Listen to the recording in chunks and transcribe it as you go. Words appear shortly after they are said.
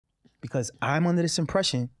because I'm under this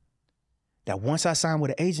impression that once I sign with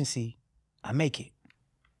an agency, I make it.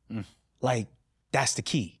 Like, that's the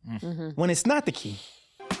key. When it's not the key.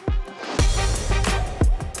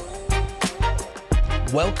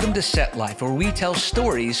 Welcome to Set Life, where we tell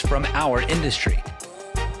stories from our industry.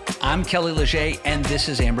 I'm Kelly Leger, and this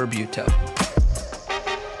is Amber Buteau.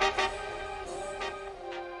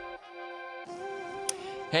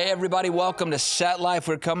 Hey everybody, welcome to Set Life.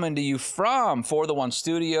 We're coming to you from For the One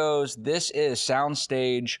Studios. This is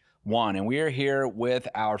Soundstage 1, and we are here with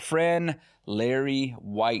our friend Larry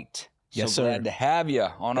White. Yes, so sir. Glad to have you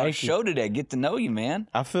on our show today. Get to know you, man.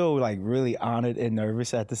 I feel like really honored and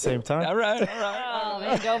nervous at the same time. All right, all right. Oh,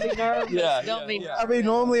 man, don't be nervous. Don't be nervous. I mean,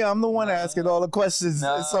 normally I'm the one asking all the questions.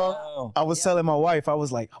 So I was telling my wife, I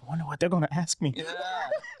was like, I wonder what they're going to ask me. Yeah.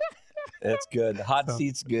 That's good. The hot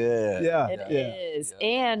seat's good. Yeah. It is.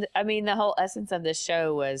 And I mean, the whole essence of this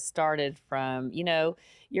show was started from, you know,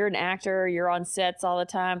 you're an actor, you're on sets all the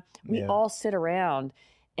time. We all sit around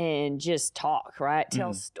and just talk, right?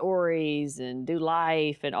 Tell stories and do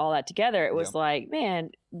life and all that together. It was like,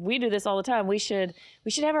 man, we do this all the time. We should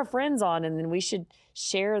have our friends on, and then we should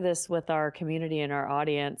share this with our community and our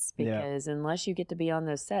audience, because unless you get to be on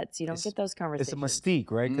those sets, you don't get those conversations. It's a mystique,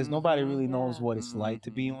 right? Because nobody really knows what it's like to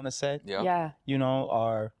be on a set. You know,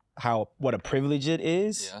 or what a privilege it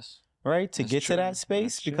is. Right, to get to that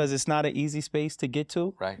space, because it's not an easy space to get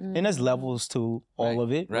to. Right. And there's levels to all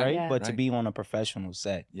of it, right? But to be on a professional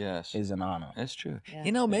set is an honor. That's true.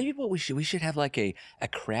 You know, maybe what we should have like a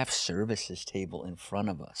craft services table in front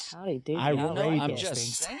of us. Howdy do. I'm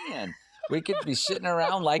just saying. We could be sitting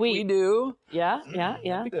around like we do. Yeah.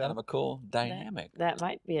 That'd be kind of a cool dynamic. That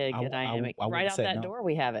might be a good dynamic. Right out that door,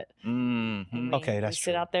 we have it. Okay, that's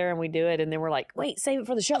true. We sit out there and we do it, and then we're like, wait, save it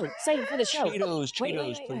for the show. Save it for the show.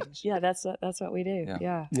 Cheetos, please. Yeah, that's what we do.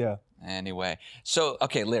 Yeah. Anyway, so,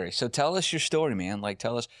 okay, Larry, so tell us your story, man. Like,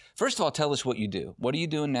 first of all, tell us what you do. What are you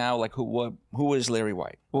doing now? Like, who is Larry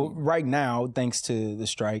White? Well, right now, thanks to the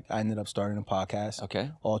strike, I ended up starting a podcast. Okay.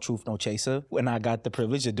 All Truth, No Chaser. And I got the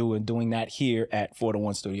privilege of doing that here at For the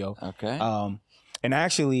One Studio. Okay. And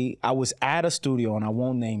actually, I was at a studio, and I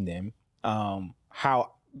won't name them,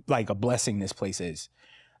 how, like, a blessing this place is.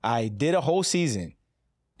 I did a whole season,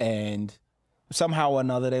 and somehow or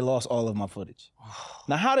another, they lost all of my footage.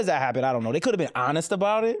 Now, how does that happen? I don't know. They could have been honest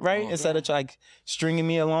about it, right? Instead of like stringing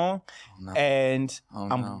me along. And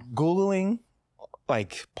I'm Googling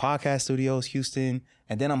like podcast studios, Houston.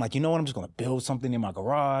 And then I'm like, you know what? I'm just going to build something in my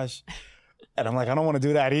garage. And I'm like, I don't want to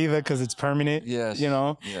do that either because it's permanent. You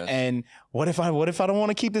know? And what if I don't want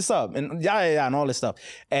to keep this up? And and all this stuff.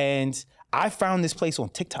 And I found this place on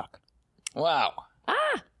TikTok. Wow.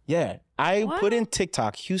 Yeah. I put in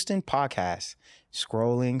TikTok, Houston podcast,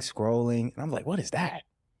 scrolling. And I'm like, what is that?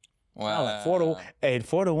 Wow. Like 4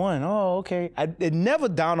 to 1. Oh, okay. It never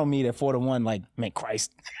dawned on me that 4 to 1 like meant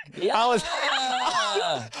Christ. I was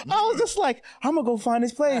just like, I'm gonna go find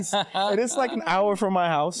this place. And it's like an hour from my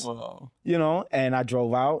house. Whoa. You know, and I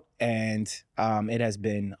drove out, and it has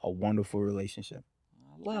been a wonderful relationship.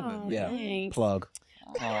 I love it. Yeah. Thanks. Plug.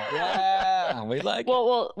 Yeah. We like it.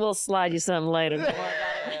 We'll slide you something later. But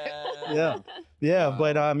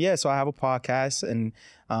so I have a podcast, and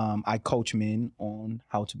I coach men on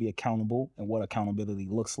how to be accountable and what accountability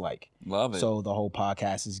looks like. Love it. So the whole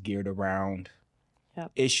podcast is geared around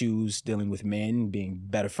issues dealing with men, being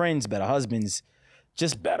better friends, better husbands,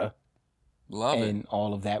 just better. Love it. And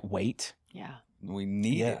all of that weight. Yeah. We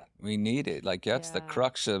need it. We need it. Like, that's the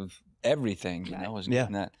crux of everything, you know, is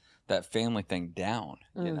getting that family thing down,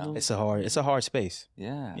 you know? It's a hard space.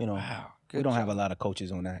 Yeah. You know, we don't have a lot of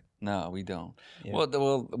coaches on that. No, we don't. Yeah.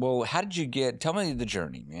 Well, how did you tell me the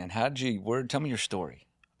journey, man. Tell me your story.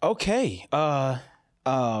 Okay. I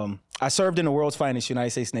served in the world's finest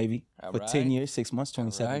United States Navy for 10 years, 6 months,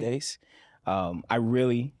 27 days. I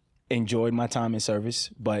really enjoyed my time in service,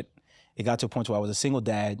 but it got to a point where I was a single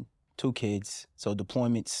dad, 2 kids, so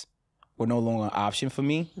deployments were no longer an option for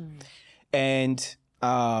me. And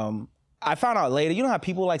I found out later, you know how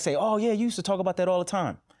people like say, oh yeah, you used to talk about that all the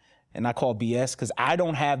time. And I call BS because I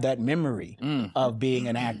don't have that memory of being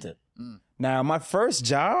an actor. Now, my first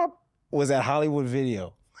job was at Hollywood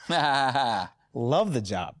Video. Love the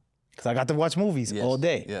job because I got to watch movies all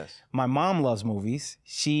day. My mom loves movies.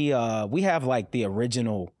 We have like the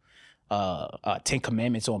original 10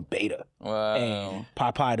 Commandments on beta. Wow. And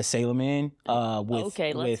Popeye the Sailor Man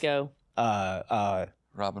let's go.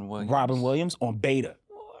 Robin Williams on beta.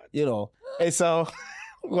 What? You know, and so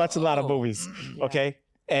we watch a lot of movies. Okay.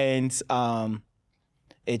 And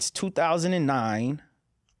it's 2009.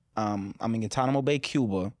 I'm in Guantanamo Bay,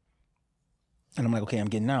 Cuba. And I'm like, okay, I'm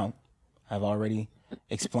getting out. I've already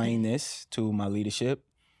explained this to my leadership,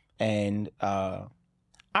 and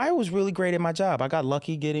I was really great at my job. I got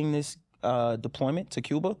lucky getting this deployment to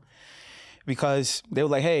Cuba because they were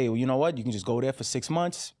like, hey, well, you know what? You can just go there for 6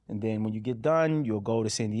 months, and then when you get done, you'll go to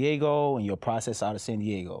San Diego, and you'll process out of San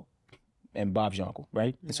Diego. And Bob's your uncle,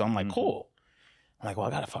 right? And so I'm like, cool. I'm like, well,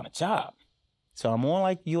 I got to find a job. So I'm on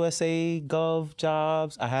like USA Gov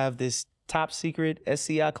jobs. I have this top secret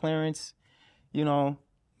SCI clearance, you know,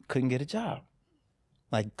 couldn't get a job.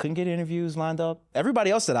 Like, couldn't get interviews lined up.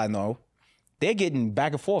 Everybody else that I know, they're getting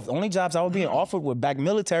back and forth. The only jobs I was being offered were back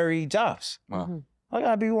military jobs. Wow. I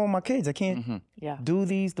gotta be with my kids. I can't do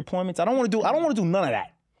these deployments. I don't want to do none of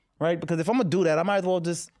that, right? Because if I'm gonna do that, I might as well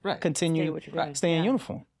just continue stay in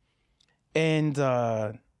uniform. And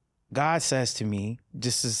God says to me,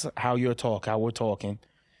 this is how we're talking,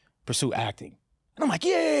 pursue acting. And I'm like,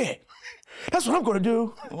 yeah, that's what I'm gonna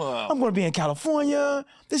do. Wow. I'm gonna be in California.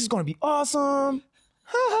 This is gonna be awesome.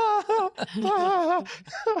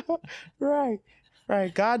 Right.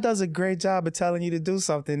 God does a great job of telling you to do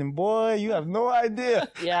something, and boy, you have no idea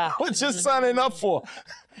what you're signing up for.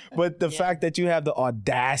 But the fact that you have the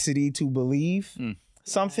audacity to believe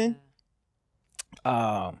something,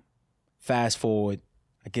 fast forward,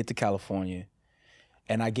 I get to California,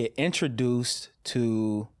 and I get introduced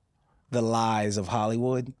to the lies of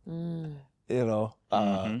Hollywood. You know,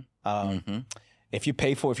 if you're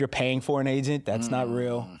paying for an agent, that's not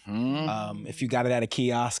real. If you got it at a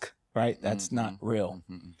kiosk, right, that's not real.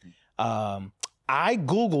 I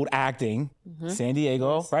Googled acting, San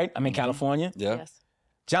Diego, right? I'm in California. Yeah. Yes.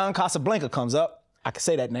 John Casablanca comes up. I can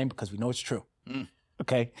say that name because we know it's true.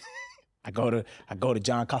 Okay. I go to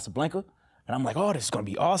John Casablanca, and I'm like, oh, this is gonna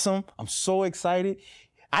be awesome. I'm so excited.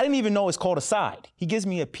 I didn't even know it's called a side. He gives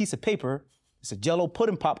me a piece of paper. It's a Jell-O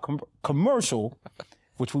pudding pop commercial,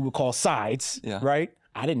 which we would call sides, right?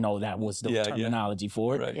 I didn't know that was the terminology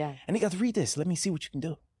for it. Right. Yeah. And he goes, read this. Let me see what you can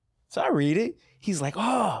do. So I read it. He's like,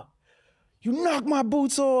 oh, you knocked my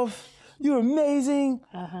boots off. You're amazing.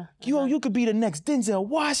 You could be the next Denzel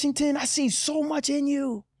Washington. I see so much in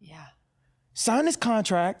you. Yeah. Sign this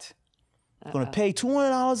contract. I'm going to pay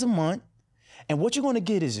 $200 a month. And what you're going to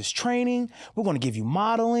get is this training. We're going to give you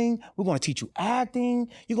modeling. We're going to teach you acting.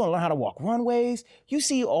 You're going to learn how to walk runways. You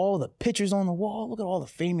see all the pictures on the wall. Look at all the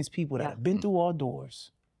famous people that have been through our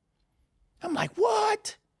doors. I'm like,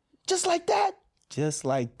 what? Just like that? Just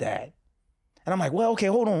like that. And I'm like, well, okay,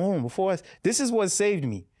 hold on. This is what saved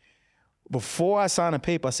me. Before I signed a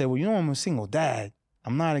paper, I said, well, you know, I'm a single dad.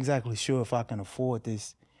 I'm not exactly sure if I can afford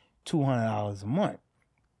this $200 a month.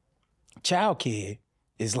 Childcare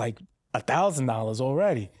is like $1,000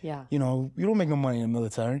 already. Yeah. You know, you don't make no money in the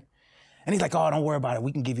military. And he's like, oh, don't worry about it.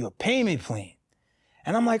 We can give you a payment plan.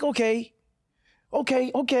 And I'm like, okay.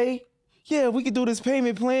 Yeah, we could do this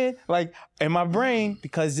payment plan. Like, in my brain,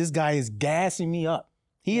 because this guy is gassing me up.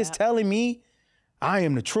 He is telling me I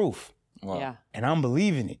am the truth. Wow. Yeah. And I'm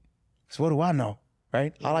believing it. So what do I know,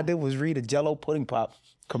 right? Yeah. All I did was read a Jell-O pudding pop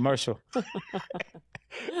commercial.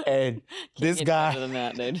 And this guy,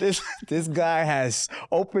 this guy has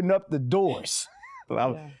opened up the doors.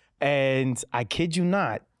 And I kid you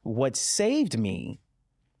not, what saved me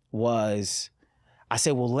was, I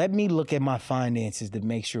said, well, let me look at my finances to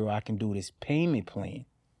make sure I can do this payment plan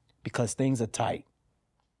because things are tight.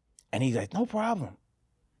 And he's like, no problem.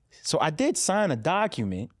 So I did sign a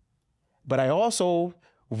document, but I also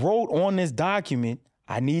wrote on this document,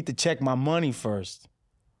 I need to check my money first.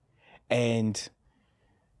 And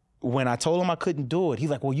when I told him I couldn't do it, he's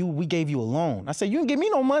like, well, we gave you a loan. I said, you didn't give me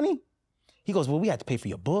no money. He goes, well, we had to pay for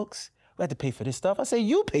your books. We had to pay for this stuff. I said,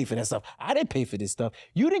 you pay for that stuff. I didn't pay for this stuff.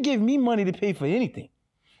 You didn't give me money to pay for anything.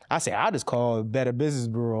 I said, I'll just call Better Business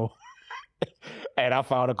Bureau. And I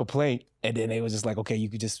filed a complaint. And then they was just like, okay, you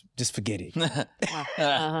could just forget it.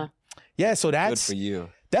 Yeah, so that's good for you.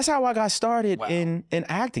 That's how I got started in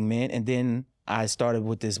acting, man. And then I started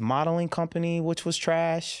with this modeling company, which was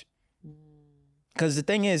trash. Because the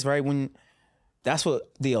thing is, right, that's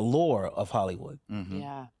what the allure of Hollywood.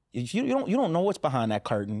 Yeah. If you don't know what's behind that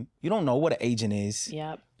curtain. You don't know what an agent is.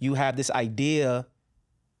 Yep. You have this idea.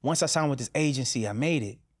 Once I signed with this agency, I made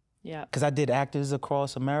it. Yeah. Because I did Actors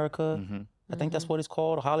Across America. I think that's what it's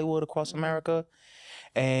called, Hollywood Across America.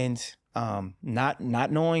 And not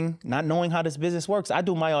knowing how this business works, I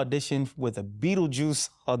do my audition with a Beetlejuice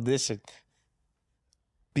audition.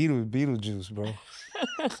 Beetlejuice, bro.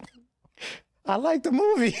 I like the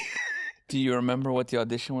movie. Do you remember what the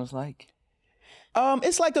audition was like?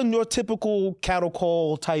 It's like a more typical cattle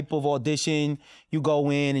call type of audition. You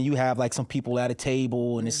go in and you have like some people at a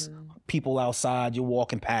table and it's people outside, you're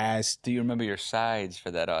walking past. Do you remember your sides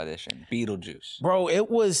for that audition? Beetlejuice. Bro,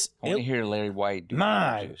 it was... I want to hear Larry White do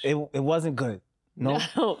Nah, Beetlejuice. it wasn't good. No.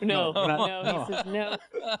 No. He says no.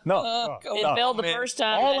 No. It failed the first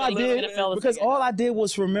time. All I and it's gonna did, fail the because second. all I did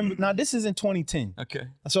was remember... Now, this is in 2010. Okay.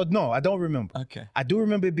 So, no, I don't remember. Okay. I do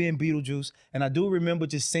remember it being Beetlejuice, and I do remember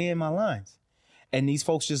just saying my lines. And these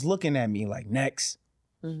folks just looking at me like, next,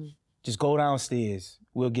 just go downstairs.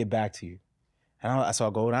 We'll get back to you. And so I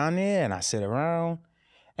go down there, and I sit around,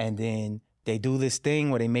 and then they do this thing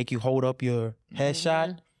where they make you hold up your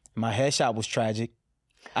headshot. My headshot was tragic.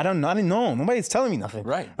 I didn't know. Nobody's telling me nothing.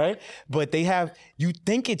 Right. But you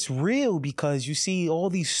think it's real because you see all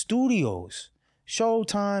these studios,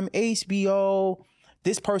 Showtime, HBO.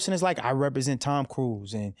 This person is like, I represent Tom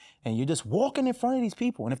Cruise. And you're just walking in front of these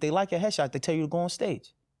people. And if they like your headshot, they tell you to go on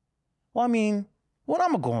stage. Well, I mean, what I'm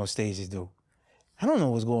going to go on stage to do? I don't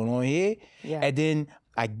know what's going on here. Yeah. And then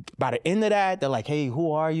by the end of that, they're like, hey,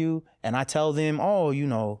 who are you? And I tell them, oh, you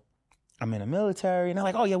know, I'm in the military. And they're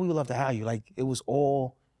like, oh, yeah, we would love to have you. Like, it was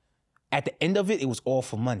all, at the end of it, it was all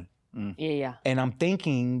for money. Yeah. And I'm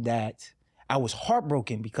thinking that I was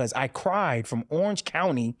heartbroken because I cried from Orange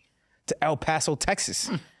County to El Paso,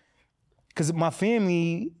 Texas. Because my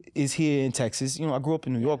family is here in Texas. You know, I grew up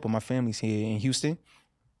in New York, but my family's here in Houston.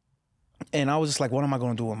 And I was just like, what am I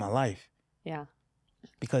going to do with my life? Yeah.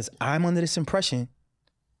 Because I'm under this impression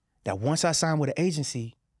that once I sign with an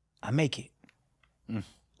agency, I make it.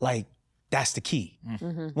 Like, that's the key.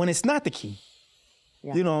 When it's not the key.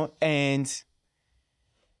 Yeah. You know, and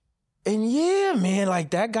yeah, man, like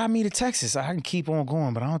that got me to Texas. I can keep on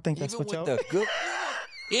going, but I don't think that's what y'all...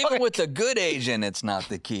 Even with the good agent, it's not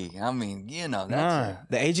the key. I mean, you know, that's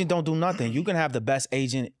the agent don't do nothing. You can have the best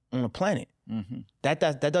agent on the planet.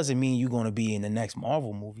 That doesn't mean you're going to be in the next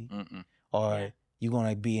Marvel movie or you're going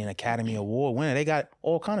to be an Academy Award winner. They got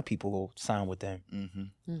all kind of people who sign with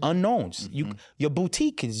them. Unknowns. Your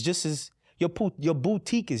boutique is just as your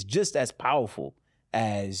boutique is just as powerful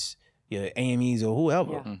as your AMEs or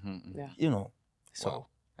whoever. You know. So wow.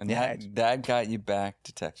 And that got you back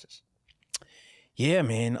to Texas. Yeah,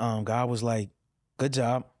 man. God was like, good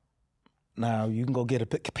job. Now you can go get a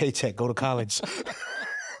paycheck, go to college.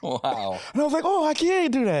 Wow. And I was like, oh, I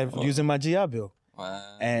can't do that using my GI Bill.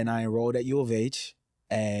 Wow. And I enrolled at U of H,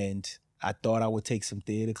 and I thought I would take some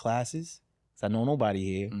theater classes because I know nobody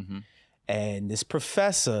here. And this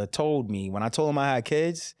professor told me, when I told him I had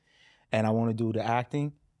kids and I want to do the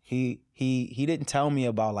acting, he didn't tell me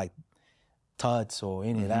about like tuts or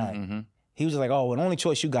any of that. He was just like, oh, well, the only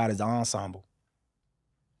choice you got is the ensemble.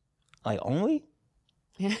 Like, only?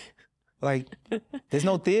 Like, there's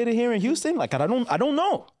no theater here in Houston? Like, I don't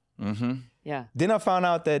know. Yeah. Then I found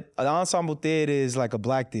out that an ensemble theater is like a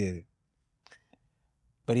black theater.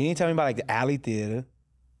 But he didn't tell me about like the alley theater.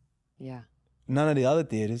 Yeah. None of the other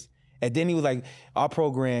theaters. And then he was like, our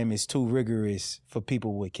program is too rigorous for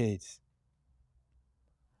people with kids.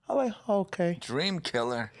 I'm like, okay. Dream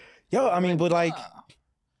killer. Yo, I mean, but like,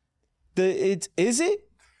 is it?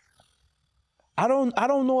 I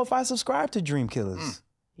don't know if I subscribe to Dream Killers.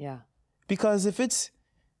 Yeah. Because if it's,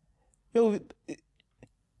 you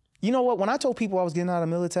know what? When I told people I was getting out of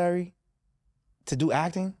the military to do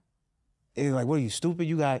acting, they were like, what are you, stupid?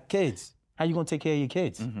 You got kids. How you gonna take care of your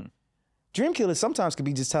kids? Dream Killers sometimes could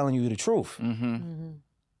be just telling you the truth.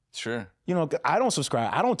 Sure. You know, I don't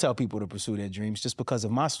subscribe. I don't tell people to pursue their dreams just because of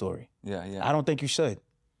my story. Yeah. I don't think you should.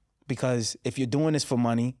 Because if you're doing this for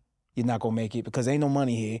money, you're not gonna make it because ain't no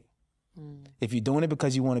money here. If you're doing it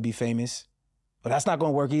because you want to be famous, but that's not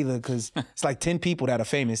going to work either because it's like 10 people that are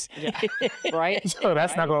famous. Right. So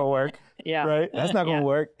that's not going to work. Yeah. Right. That's not going to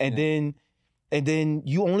work. And then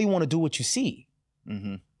you only want to do what you see,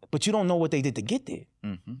 but you don't know what they did to get there.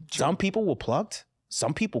 Some people were plucked.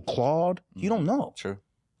 Some people clawed. You don't know. True.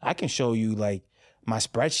 I can show you like my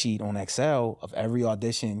spreadsheet on Excel of every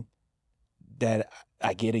audition that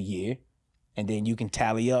I get a year, and then you can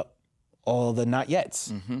tally up all the not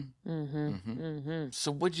yets.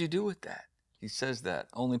 So what'd you do with that? He says that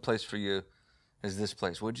only place for you is this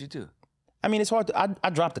place. What'd you do? I mean, it's hard.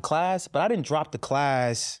 I dropped the class, but I didn't drop the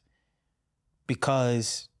class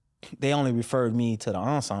because they only referred me to the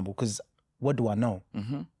ensemble. Because what do I know?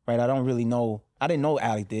 Right? I don't really know. I didn't know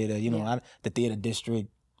Alley Theater. You know, the theater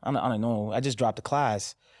district. I don't know. I just dropped the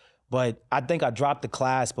class, but I think I dropped the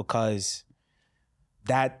class because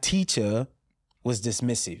that teacher was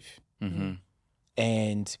dismissive.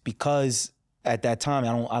 And because at that time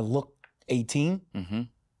I look 18, and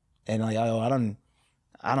like I done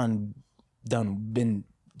been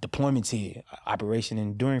deployments here, Operation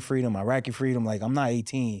Enduring Freedom, Iraqi Freedom. Like I'm not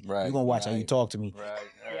 18. Right, You're gonna watch how you talk to me. Right.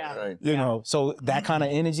 Right. You know, so that kind of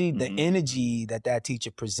energy, the energy that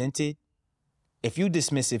teacher presented, if you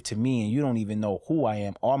dismissive to me and you don't even know who I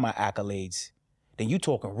am or my accolades, then you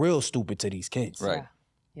talking real stupid to these kids. Right.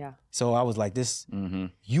 Yeah. So I was like,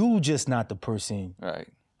 you just not the person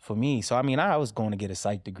for me. So, I mean, I was going to get a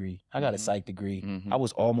psych degree. I got a psych degree. I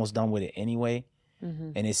was almost done with it anyway.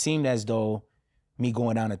 And it seemed as though me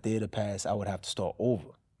going down a theater pass, I would have to start over,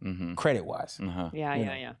 credit-wise.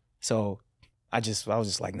 Yeah. So I was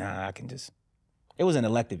just like, nah, I can just, it was an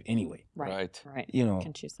elective anyway. Right. You know. You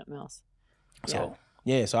can choose something else. So,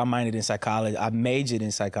 so I minored in psychology. I majored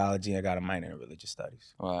in psychology. I got a minor in religious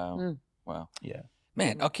studies. Wow. Wow. Yeah.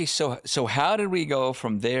 Man, okay, so how did we go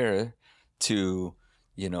from there to,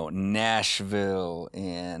 you know, Nashville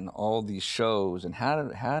and all these shows, and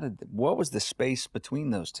what was the space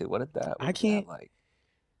between those two? What did that like?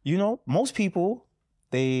 You know, most people,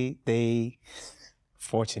 they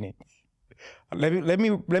fortunate. Let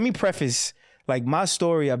me preface, like, my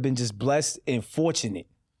story, I've been just blessed and fortunate.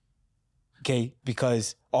 Okay?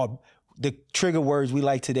 Because the trigger words we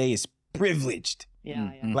like today is privileged.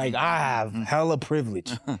 Yeah. Like, I have hella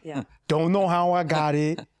privilege. Yeah. Don't know how I got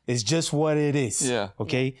it. It's just what it is. Yeah.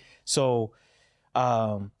 Okay? So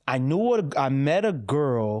I met a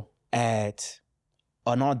girl at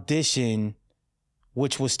an audition,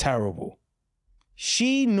 which was terrible.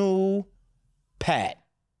 She knew Pat.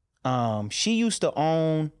 She used to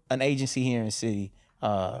own an agency here in the city,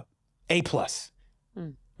 A+.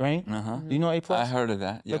 Right? You know A+? I heard of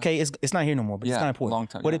that. Yeah. Okay, it's not here no more, but it's not important. Long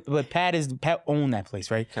time. But Pat owned that place,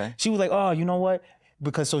 right? Okay. She was like, oh, you know what?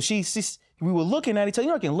 Because so we were looking at each other. You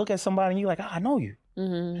know, you can look at somebody and you're like, I know you. I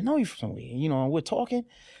know you from somewhere. You know, and we're talking.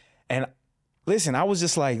 And listen, I was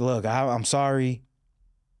just like, look, I'm sorry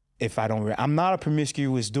if I don't. I'm not a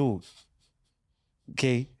promiscuous dude.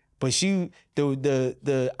 Okay, but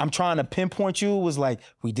I'm trying to pinpoint you was like,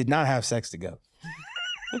 we did not have sex together.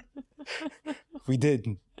 We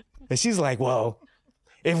didn't. And she's like, well,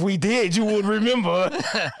 if we did, you would remember.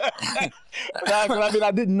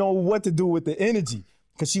 I didn't know what to do with the energy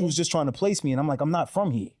because she was just trying to place me. And I'm like, I'm not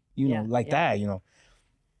from here, you know, that, you know.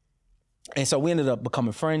 And so we ended up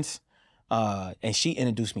becoming friends. And she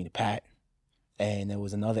introduced me to Pat. And there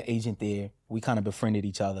was another agent there. We kind of befriended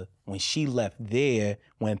each other. When she left there,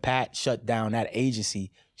 when Pat shut down that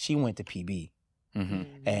agency, she went to PB.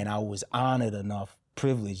 And I was honored enough,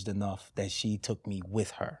 privileged enough that she took me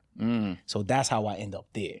with her. So that's how I end up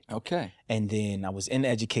there. Okay. And then I was in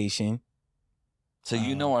education. So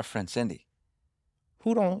you know our friend Cindy.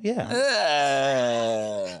 Who don't? Yeah.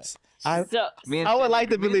 I would like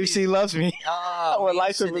to believe she loves me. I would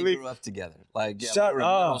like to believe. We grew up together. Like, shut we were in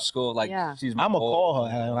up. middle school. Like, she's my I'm going to call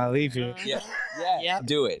her when I leave here. Yeah.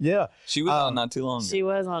 Do it. Yeah. She was on not too long ago. She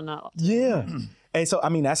was on not. Yeah. And so, I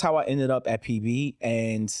mean, that's how I ended up at PB.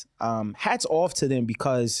 And hats off to them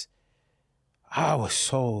because I was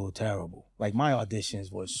so terrible. Like, my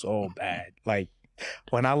auditions were so bad. Like,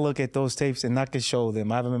 when I look at those tapes and I can show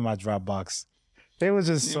them, I have them in my Dropbox. They were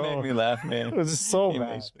just You made me laugh, man. It was just so bad.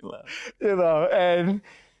 Makes me laugh. You know,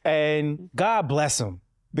 and God bless them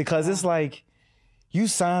because it's like, you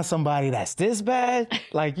sign somebody that's this bad,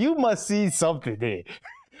 like, you must see something there.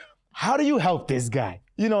 How do you help this guy?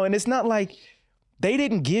 You know, and it's not like, they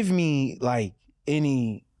didn't give me like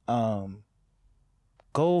any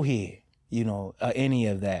go here, you know, any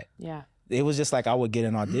of that. Yeah. It was just like I would get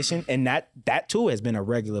an audition, and that too has been a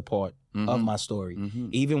regular part of my story.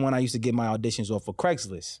 Even when I used to get my auditions off of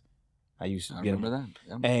Craigslist, I used to get them. Remember that.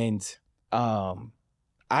 Yeah. And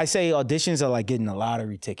I say auditions are like getting a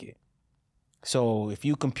lottery ticket. So if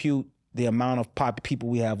you compute the amount of people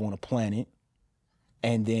we have on the planet,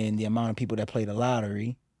 and then the amount of people that play the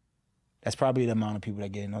lottery, that's probably the amount of people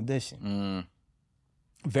that get an audition.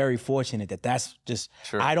 Very fortunate that's just,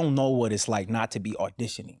 I don't know what it's like not to be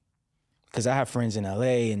auditioning. Because I have friends in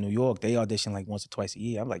LA and New York, they audition like once or twice a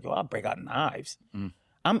year. I'm like, yo, I'll break out knives.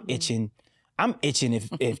 I'm itching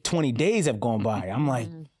if 20 days have gone by. I'm like,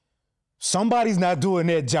 somebody's not doing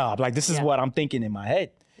their job. Like, this is what I'm thinking in my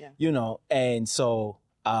head, you know? And so,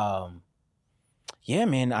 yeah,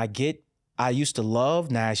 man, I used to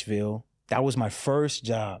love Nashville. That was my first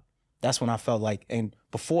job. That's when I felt like, and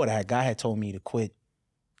before that, God had told me to quit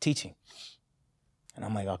teaching. And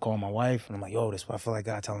I'm like, I call my wife and I'm like, yo, this is what I feel like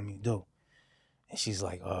God telling me to do. And she's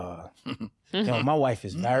like, you know, my wife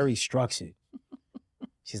is very structured.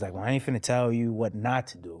 She's like, well, I ain't finna tell you what not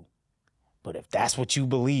to do. But if that's what you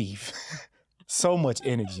believe, so much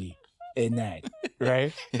energy in that,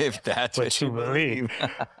 right? If that's what you believe.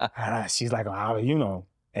 She's like, oh, you know.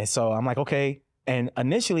 And so I'm like, okay. And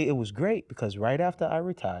initially it was great because right after I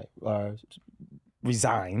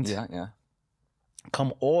resigned,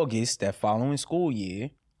 come August, that following school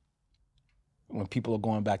year, when people are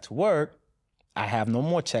going back to work, I have no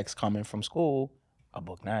more checks coming from school. I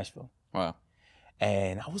booked Nashville. Wow.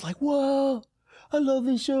 And I was like, whoa, I love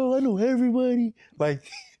this show. I know everybody. Like,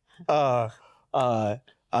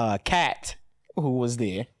 Kat, who was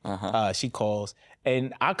there, she calls.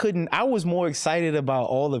 And I was more excited about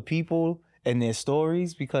all the people and their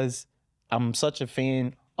stories because I'm such a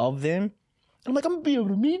fan of them. I'm like, I'm gonna be able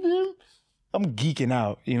to meet them. I'm geeking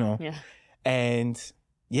out, you know? Yeah. And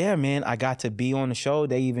yeah, man, I got to be on the show.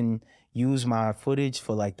 They even used my footage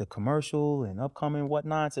for like the commercial and upcoming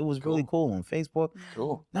whatnots. It was really cool on Facebook.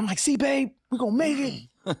 Cool. And I'm like, see, babe, we're gonna make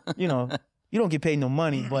it. You know, you don't get paid no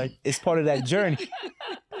money, but it's part of that journey.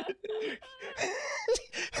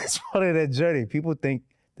 It's part of that journey. People think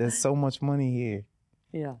there's so much money here.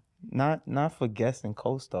 Yeah. Not for guests and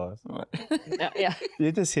co-stars. Yeah.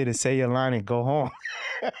 You're just here to say your line and go home.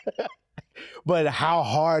 But how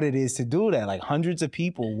hard it is to do that. Like hundreds of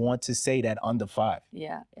people want to say that under 5.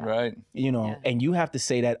 Yeah. Right. You know, and you have to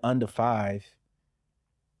say that under 5.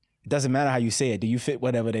 It doesn't matter how you say it. Do you fit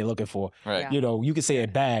whatever they're looking for? Right. Yeah. You know, you can say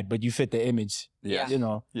it bad, but you fit the image. Yes. You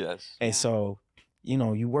know? Yes. And so, you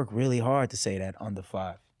know, you work really hard to say that under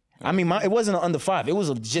 5. I mean, it wasn't an under 5. It was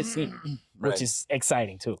a just, which is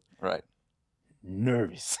exciting too. Right.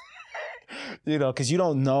 Nervous. You know, because you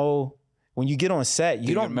don't know when you get on set.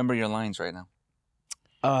 You don't remember your lines right now.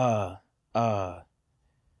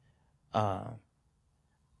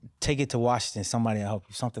 Take it to Washington. Somebody will help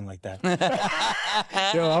you. Something like that.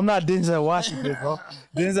 Yo, I'm not Denzel Washington, bro.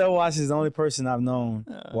 Denzel Washington is the only person I've known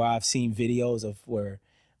where I've seen videos of where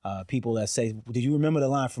people that say, "Did you remember the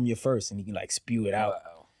line from your first?" And he can like spew it out.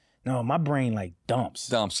 Wow. No, my brain like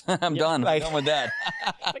dumps. I'm done. Like, I'm done with that.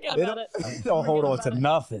 Forget about it. They don't hold on to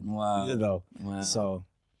nothing. Wow. You know. Wow. So,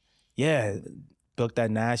 yeah, booked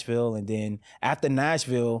at Nashville, and then after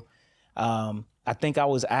Nashville, I think I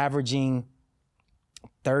was averaging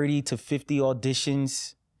 30 to 50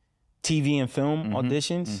 auditions, TV and film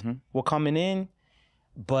auditions were coming in,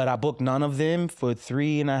 but I booked none of them for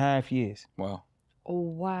 3.5 years. Wow. Oh,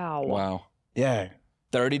 wow. Wow. Yeah.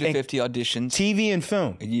 30 to 50 auditions. TV and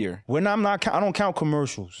film. A year. I don't count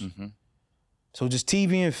commercials. So just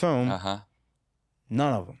TV and film,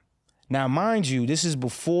 none of them. Now, mind you, this is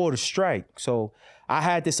before the strike. So I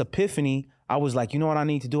had this epiphany. I was like, you know what I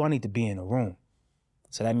need to do? I need to be in a room.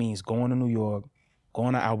 So that means going to New York,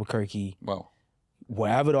 going to Albuquerque,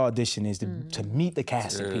 wherever the audition is, to meet the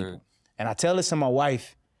cast of people. And I tell this to my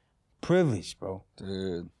wife, privileged, bro.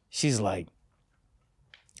 Dude. She's like,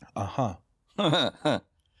 I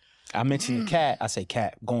mentioned Kat. I say,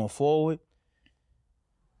 Kat, going forward,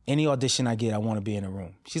 any audition I get, I want to be in a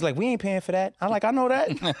room. She's like, we ain't paying for that. I'm like, I know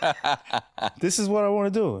that. This is what I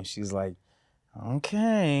want to do. And she's like,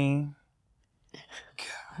 okay.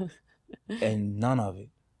 And none of it.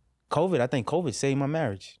 I think COVID saved my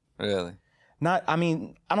marriage. Really? I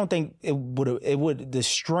don't think it would, the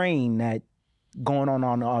strain that going on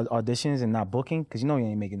auditions and not booking, because you know you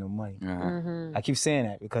ain't making no money. I keep saying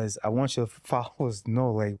that because I want your followers to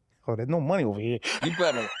know, like, oh, there's no money over here.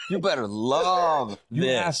 You better love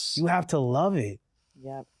this. You have to love it.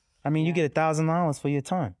 Yep. I mean, you get $1,000 for your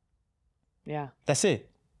time. Yeah. That's it.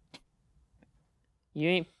 You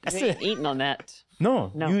ain't eating on that.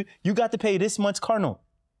 No. You got to pay this much car note.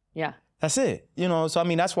 Yeah. That's it. You know, so I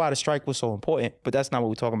mean, that's why the strike was so important, but that's not what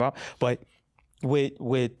we're talking about. But with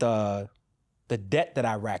the debt that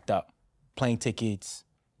I racked up, plane tickets,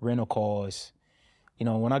 rental cars, you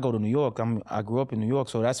know, when I go to New York, I grew up in New York,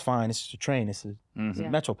 so that's fine. It's just a train. It's a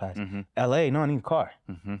Metro Pass. LA, no, I need a car.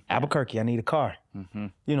 Albuquerque, I need a car.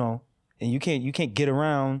 You know, and you can't get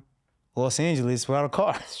around Los Angeles without a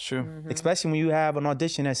car. It's true. Especially when you have an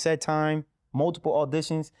audition at set time, multiple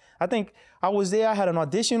auditions. I think I was there, I had an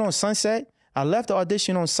audition on Sunset. I left the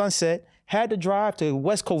audition on Sunset, had to drive to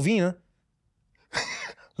West Covina,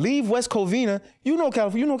 leave West Covina. You know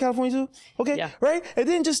California too? Okay, yeah. Right? And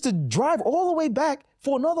then just to drive all the way back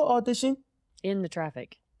for another audition. In the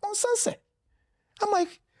traffic. On Sunset. I'm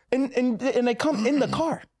like, and they come in the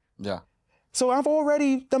car. Yeah. So I've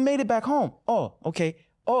already made it back home. Oh, okay.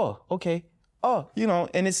 Oh, okay. Oh, you know,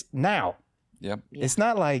 and it's now. Yep. Yeah. It's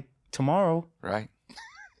not like tomorrow. Right.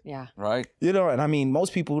 Yeah. Right. You know, and I mean,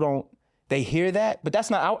 most people they hear that, but that's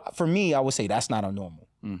not, for me, I would say that's not abnormal.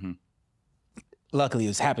 Luckily, it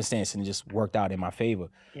was happenstance and it just worked out in my favor.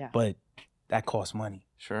 Yeah. But that costs money.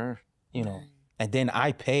 Sure. You know, and then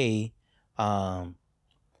I pay, like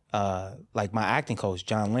my acting coach,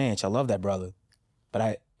 John Lynch. I love that brother.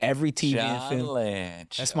 But every TV and film. John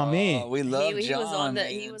Lynch. That's my man. We love he John.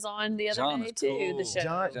 He was on the other John day is too. cool. The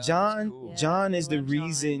show. John is the love John.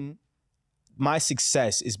 reason my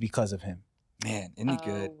success is because of him. Man, isn't he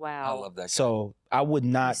good? Wow. I love that guy. So I would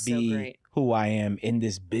not He's so be great. who I am in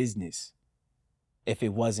this business if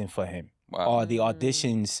it wasn't for him. Wow. Or the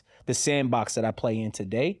auditions, the sandbox that I play in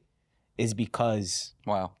today is because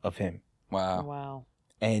Wow. of him. Wow. Wow.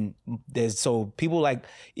 And so people like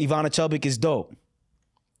Ivana Chubbuck is dope.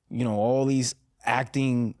 You know, all these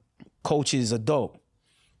acting coaches are dope.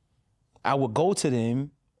 I would go to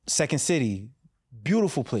them, Second City,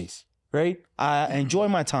 beautiful place, right? I enjoy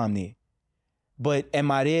my time there. But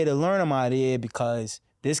am I there to learn? Am I there because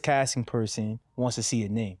this casting person wants to see a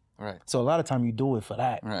name? Right. So a lot of time you do it for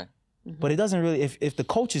that. Right. But it doesn't really, if the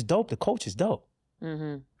coach is dope, the coach is dope.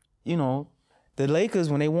 Mm-hmm. You know, the Lakers,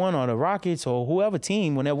 when they won, or the Rockets, or whoever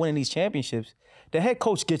team, when they're winning these championships, the head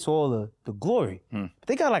coach gets all the glory. But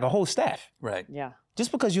they got like a whole staff. Right. Yeah.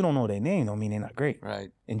 Just because you don't know their name don't mean they're not great. Right.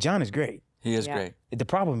 And John is great. He is Yeah. great. The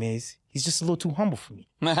problem is, he's just a little too humble for me.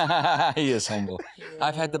 He is humble.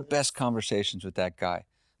 I've had the best conversations with that guy.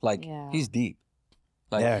 Like, Yeah. he's deep.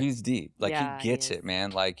 Like, Yeah. he's deep. Like, Yeah, he he gets is. it,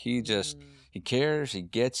 man. Like, he just, he cares. He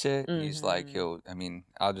gets it. He's like, I mean,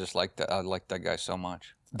 I like that guy so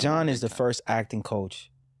much. John is the first acting coach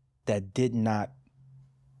that did not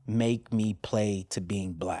make me play to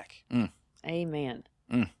being black. Amen.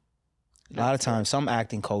 A lot of times, some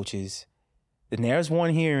acting coaches, and there's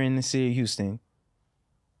one here in the city of Houston,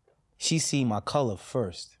 she see my color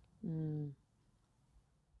first.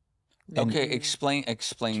 Okay, explain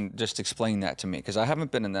that to me, because I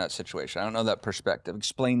haven't been in that situation. I don't know that perspective.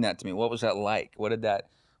 Explain that to me. What was that like? What did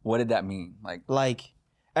that mean? Like,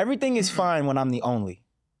 everything is fine when I'm the only.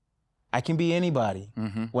 I can be anybody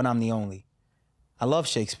when I'm the only. I love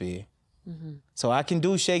Shakespeare. So I can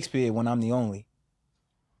do Shakespeare when I'm the only.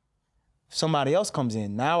 If somebody else comes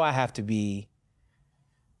in, now I have to be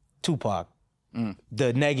Tupac,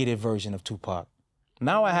 the negative version of Tupac.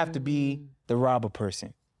 Now I have to be the robber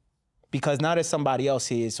person. Because now there's somebody else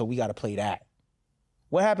here, so we got to play that.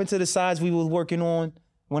 What happened to the sides we were working on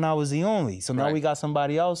when I was the only? So now we got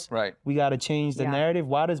somebody else. Right. We got to change the narrative.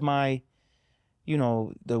 Why does my, you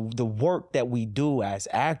know, the work that we do as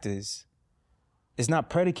actors is not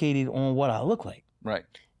predicated on what I look like? Right.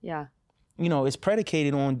 Yeah. You know, it's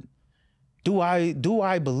predicated on, do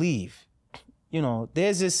I believe? You know,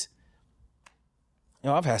 there's this, you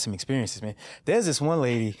know, I've had some experiences, man. There's this one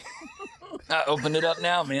lady. I opened it up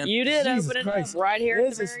now, man. You did Jesus open it Christ. up right here at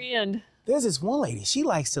There's the this- very end. There's this one lady. She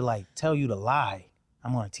likes to like tell you to lie.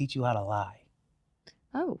 I'm gonna teach you how to lie.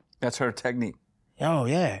 Oh. That's her technique. Oh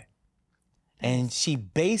yeah. And she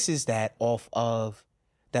bases that off of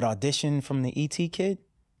that audition from the ET kid.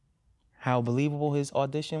 How believable his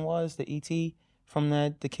audition was, the ET from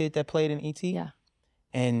the kid that played in ET. Yeah.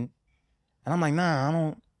 And I'm like, nah, I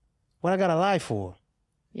don't. What I gotta lie for?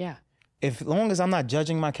 Yeah. As long as I'm not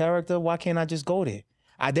judging my character, why can't I just go there?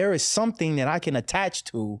 There is something that I can attach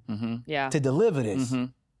to Yeah. to deliver this.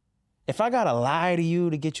 If I gotta lie to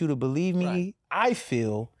you to get you to believe me, Right. I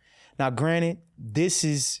feel, now granted,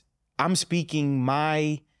 I'm speaking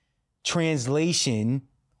my translation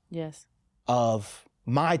Yes. of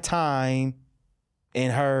my time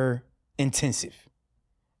in her intensive.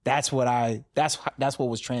 That's what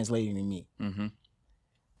was translating to me.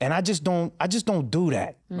 And I just don't do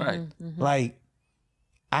that. Right. Like,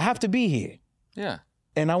 I have to be here. Yeah.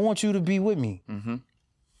 And I want you to be with me.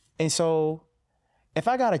 And so if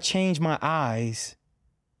I gotta change my eyes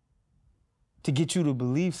to get you to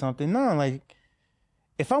believe something, no, like,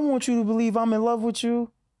 if I want you to believe I'm in love with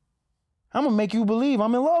you, I'm gonna make you believe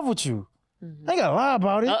I'm in love with you. I ain't gotta lie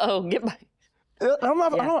about it. Uh-oh. Get my... I'm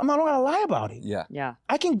not gonna lie about it. Yeah. Yeah.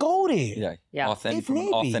 I can go there. Yeah. Yeah. Authentic, If from an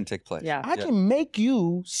need be. authentic place. Yeah. I can make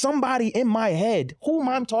you somebody in my head whom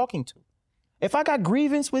I'm talking to. If I got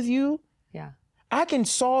grievance with you, Yeah. I can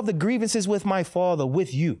solve the grievances with my father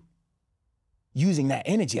with you. Using that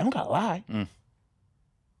energy. I don't gotta lie.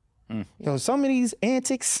 Yo, some of these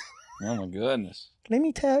antics, Oh my goodness. let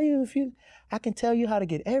me tell you, I can tell you how to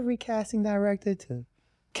get every casting director to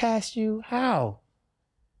cast you. How?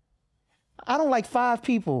 I don't like 5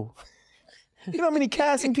 people. You know how many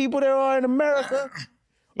casting people there are in America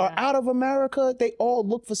or out of America? They all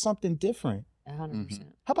look for something different. 100%.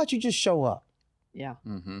 How about you just show up? Yeah.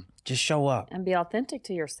 Just show up. And be authentic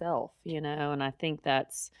to yourself, you know, and I think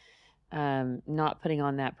that's not putting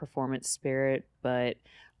on that performance spirit, but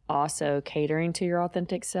also catering to your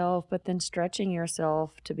authentic self, but then stretching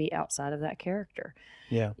yourself to be outside of that character.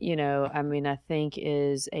 Yeah. You know, I mean, I think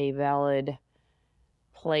is a valid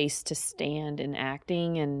place to stand in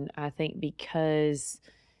acting. And I think because,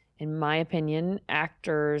 in my opinion,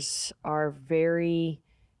 actors are very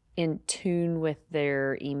in tune with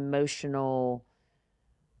their emotional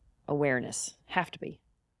awareness. Have to be.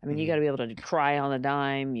 I mean, you got to be able to cry on a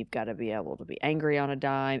dime. You've got to be able to be angry on a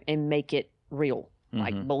dime and make it real,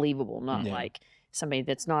 like believable, not like somebody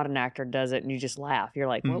that's not an actor does it and you just laugh. You're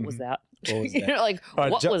like, what was that? What was that? You're like,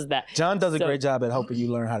 what was that? John does a great job at helping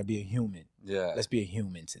you learn how to be a human. Yeah. Let's be a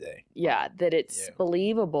human today. Yeah, that it's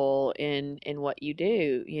believable in what you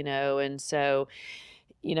do, you know, and so,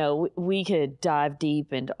 you know, we could dive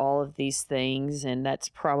deep into all of these things, and that's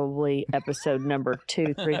probably episode number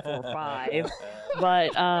 2, 3, 4, 5.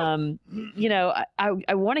 But, you know,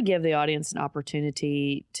 I want to give the audience an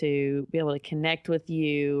opportunity to be able to connect with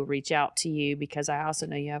you, reach out to you, because I also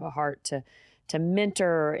know you have a heart to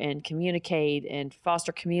mentor and communicate and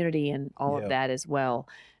foster community and all of that as well.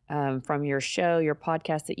 From your show, your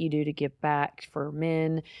podcast that you do to give back for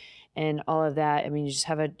men and all of that. I mean, you just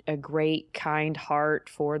have a great, kind heart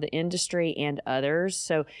for the industry and others.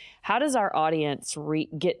 So how does our audience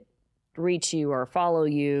reach you or follow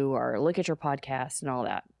you or look at your podcast and all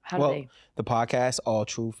that? How do they? The podcast, All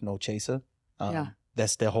Truth, No Chaser.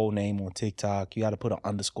 That's their whole name on TikTok. You got to put an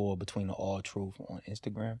underscore between the All Truth on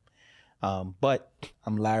Instagram. But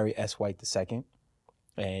I'm Larry S. White II.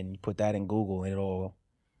 And you put that in Google and it'll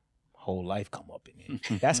whole life come up in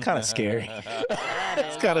it. That's kind of scary.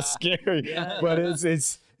 It's kind of scary, but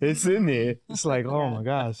it's in there. It's like, oh my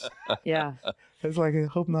gosh. Yeah. It's like, I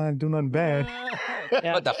hope not do nothing bad.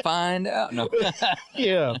 But to find out, no.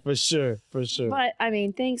 Yeah, for sure. But I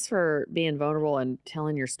mean, thanks for being vulnerable and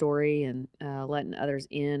telling your story and letting others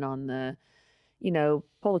in on the, you know,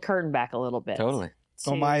 pull the curtain back a little bit. Totally.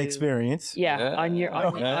 On my experience. Yeah. On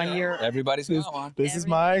your everybody's got one. This is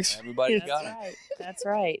my experience. Everybody's got it. That's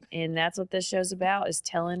right. And that's what this show's about, is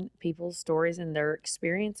telling people's stories and their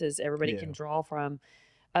experiences. Everybody can draw from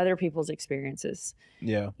other people's experiences.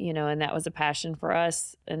 Yeah. You know, and that was a passion for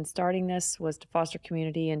us. And starting this was to foster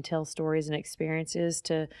community and tell stories and experiences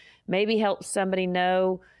to maybe help somebody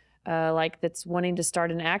know, like that's wanting to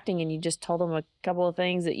start in acting, and you just told them a couple of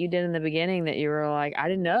things that you did in the beginning that you were like, I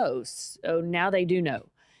didn't know. So now they do know.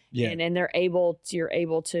 Yeah. And you're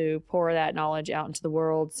able to pour that knowledge out into the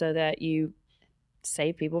world so that you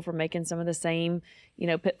save people from making some of the same, you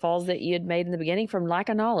know, pitfalls that you had made in the beginning from lack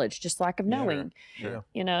of knowledge, just lack of knowing. Sure.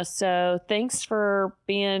 You know, so thanks for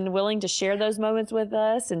being willing to share those moments with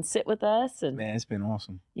us and sit with us. And man, it's been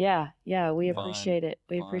awesome. Yeah, we appreciate it.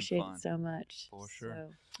 We appreciate it so much. For sure. So.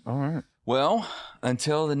 All right. Well,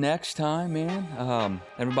 until the next time, man,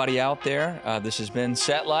 everybody out there, this has been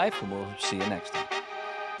Set Life, and we'll see you next time.